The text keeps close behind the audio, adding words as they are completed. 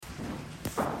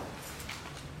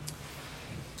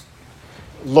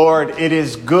Lord, it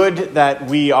is good that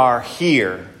we are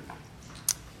here.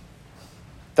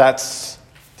 That's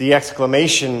the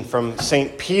exclamation from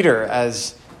St. Peter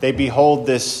as they behold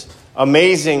this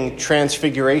amazing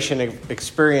transfiguration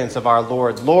experience of our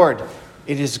Lord. Lord,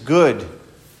 it is good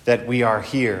that we are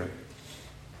here.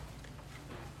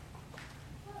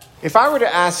 If I were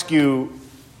to ask you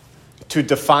to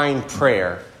define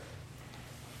prayer,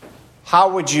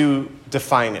 how would you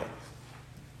define it?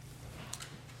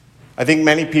 I think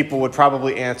many people would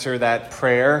probably answer that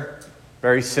prayer,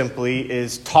 very simply,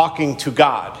 is talking to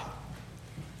God.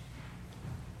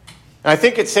 And I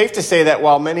think it's safe to say that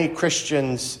while many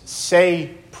Christians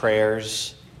say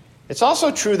prayers, it's also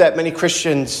true that many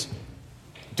Christians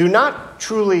do not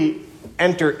truly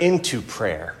enter into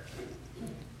prayer.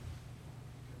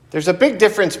 There's a big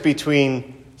difference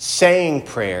between saying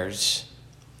prayers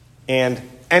and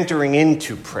entering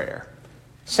into prayer.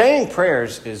 Saying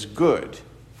prayers is good.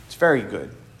 It's very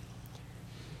good.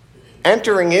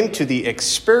 Entering into the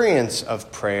experience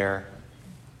of prayer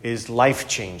is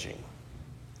life-changing.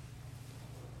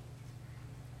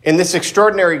 In this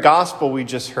extraordinary gospel we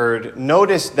just heard,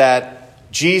 notice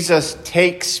that Jesus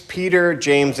takes Peter,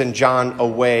 James, and John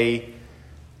away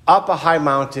up a high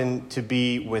mountain to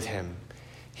be with him.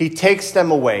 He takes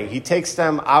them away. He takes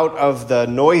them out of the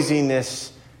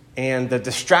noisiness and the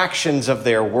distractions of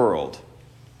their world.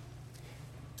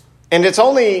 And it's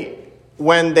only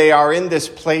when they are in this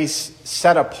place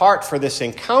set apart for this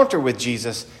encounter with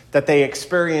Jesus that they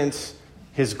experience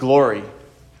his glory.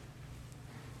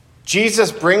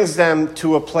 Jesus brings them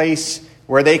to a place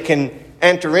where they can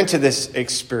enter into this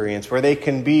experience, where they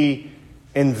can be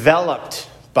enveloped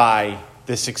by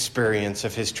this experience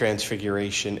of his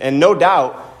transfiguration. And no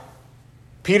doubt,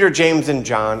 Peter, James, and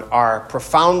John are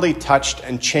profoundly touched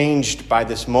and changed by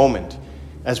this moment,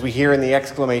 as we hear in the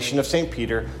exclamation of St.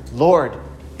 Peter, Lord,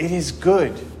 it is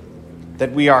good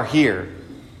that we are here.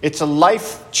 It's a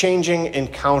life-changing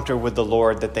encounter with the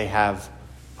Lord that they have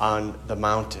on the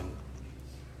mountain.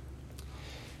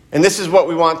 And this is what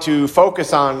we want to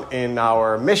focus on in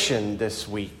our mission this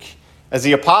week. As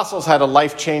the apostles had a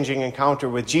life-changing encounter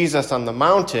with Jesus on the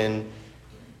mountain,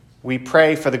 we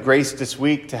pray for the grace this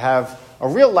week to have a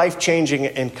real life-changing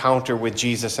encounter with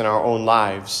Jesus in our own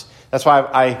lives. That's why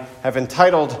I have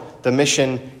entitled the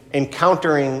mission,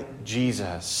 Encountering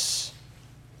Jesus.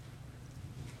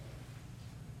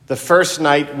 The first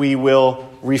night we will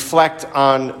reflect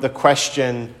on the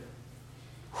question,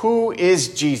 who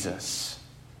is Jesus?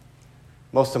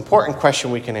 Most important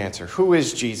question we can answer. Who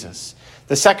is Jesus?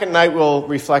 The second night we'll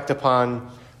reflect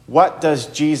upon what does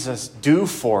Jesus do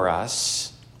for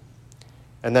us?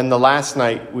 And then the last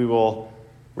night we will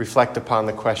reflect upon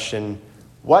the question,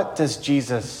 what does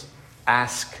Jesus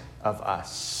ask of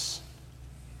us?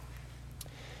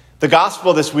 The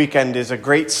gospel this weekend is a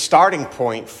great starting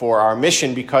point for our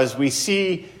mission because we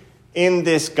see in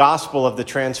this gospel of the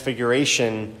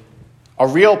Transfiguration a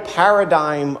real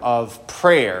paradigm of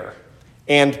prayer.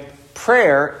 And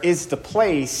prayer is the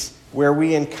place where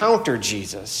we encounter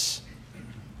Jesus.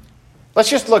 Let's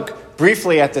just look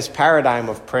briefly at this paradigm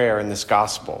of prayer in this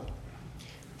gospel.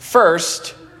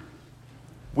 First,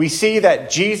 we see that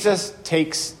Jesus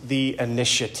takes the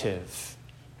initiative.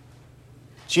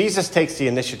 Jesus takes the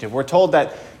initiative. We're told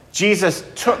that Jesus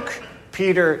took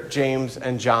Peter, James,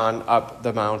 and John up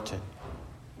the mountain.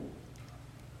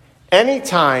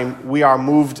 Anytime we are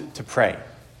moved to pray,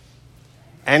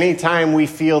 anytime we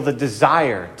feel the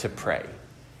desire to pray,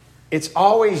 it's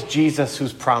always Jesus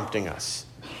who's prompting us.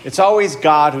 It's always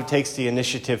God who takes the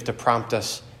initiative to prompt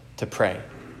us to pray.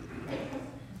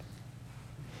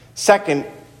 Second,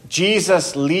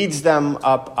 Jesus leads them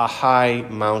up a high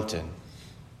mountain.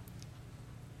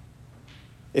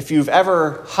 If you've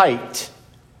ever hiked,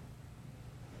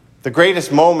 the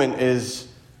greatest moment is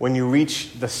when you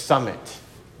reach the summit,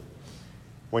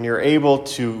 when you're able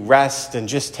to rest and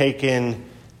just take in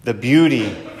the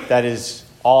beauty that is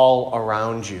all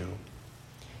around you.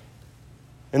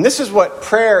 And this is what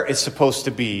prayer is supposed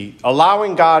to be,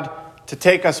 allowing God to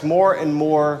take us more and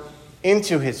more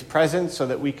into his presence so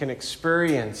that we can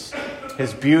experience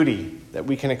his beauty, that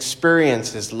we can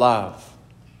experience his love.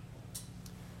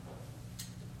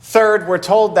 Third, we're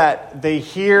told that they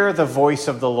hear the voice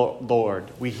of the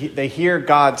Lord. They hear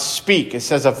God speak. It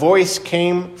says a voice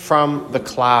came from the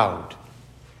cloud.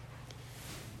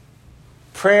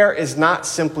 Prayer is not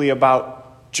simply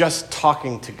about just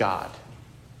talking to God.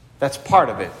 That's part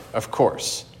of it, of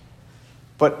course.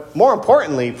 But more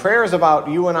importantly, prayer is about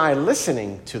you and I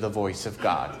listening to the voice of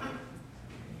God.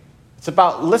 It's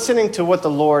about listening to what the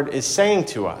Lord is saying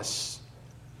to us.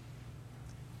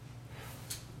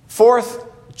 Fourth,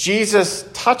 Jesus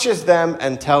touches them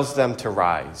and tells them to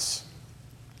rise.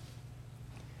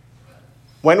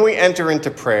 When we enter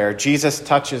into prayer, Jesus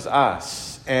touches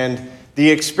us, and the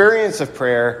experience of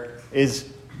prayer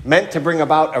is meant to bring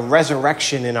about a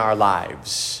resurrection in our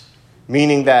lives,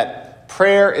 meaning that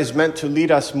prayer is meant to lead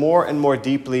us more and more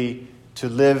deeply to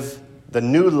live the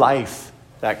new life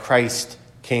that Christ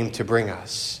came to bring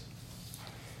us.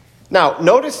 Now,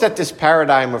 notice that this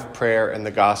paradigm of prayer in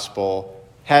the gospel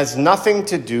has nothing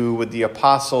to do with the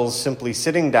apostles simply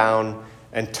sitting down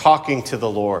and talking to the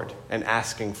Lord and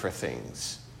asking for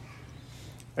things.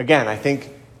 Again, I think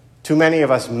too many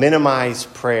of us minimize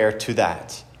prayer to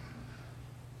that.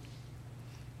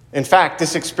 In fact,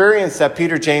 this experience that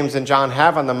Peter, James, and John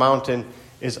have on the mountain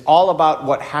is all about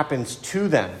what happens to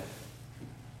them.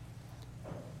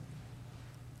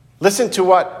 Listen to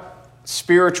what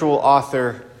spiritual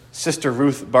author Sister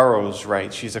Ruth Burroughs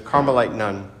writes. She's a Carmelite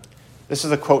nun. This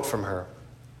is a quote from her.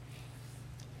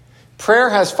 Prayer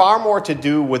has far more to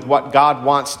do with what God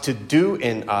wants to do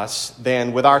in us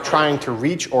than with our trying to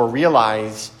reach or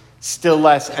realize, still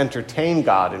less entertain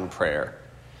God in prayer.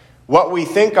 What we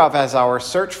think of as our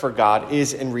search for God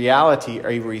is in reality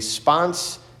a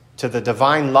response to the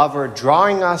divine lover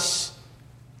drawing us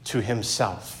to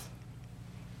himself.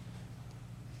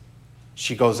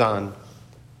 She goes on,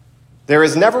 there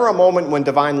is never a moment when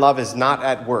divine love is not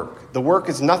at work. The work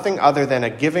is nothing other than a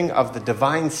giving of the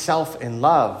divine self in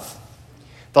love.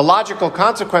 The logical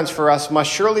consequence for us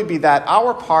must surely be that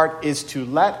our part is to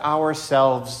let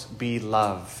ourselves be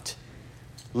loved.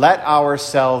 Let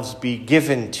ourselves be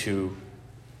given to.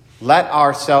 Let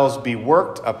ourselves be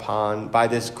worked upon by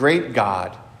this great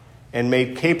God and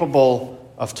made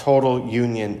capable of total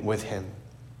union with him.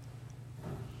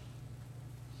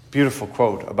 Beautiful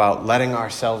quote about letting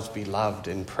ourselves be loved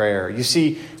in prayer. You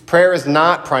see, prayer is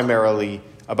not primarily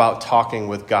about talking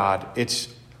with God.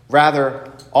 It's rather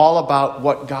all about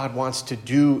what God wants to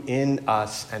do in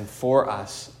us and for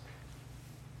us.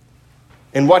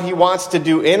 And what he wants to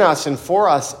do in us and for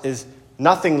us is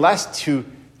nothing less to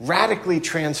radically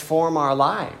transform our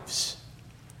lives.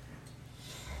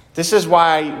 This is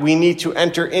why we need to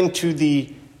enter into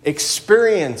the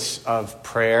experience of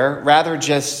prayer rather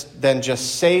than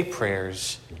just say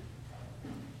prayers.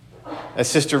 As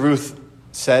Sister Ruth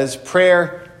says,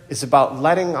 prayer is about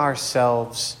letting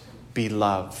ourselves be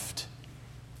loved,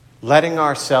 letting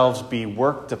ourselves be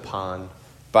worked upon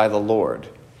by the Lord.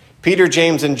 Peter,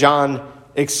 James, and John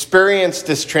experienced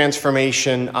this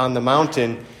transformation on the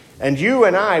mountain, and you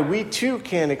and I, we too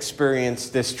can experience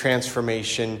this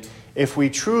transformation if we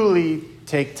truly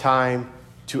take time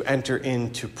to enter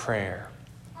into prayer.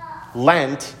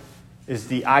 Lent is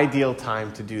the ideal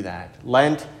time to do that.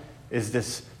 Lent is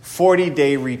this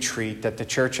 40-day retreat that the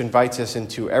church invites us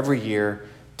into every year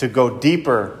to go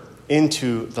deeper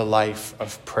into the life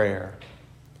of prayer.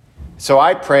 So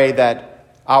I pray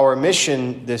that our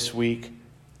mission this week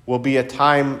will be a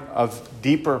time of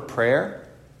deeper prayer,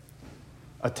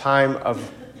 a time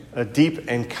of a deep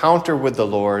encounter with the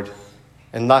Lord,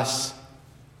 and thus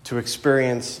to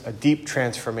experience a deep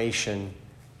transformation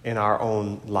in our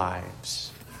own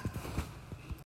lives.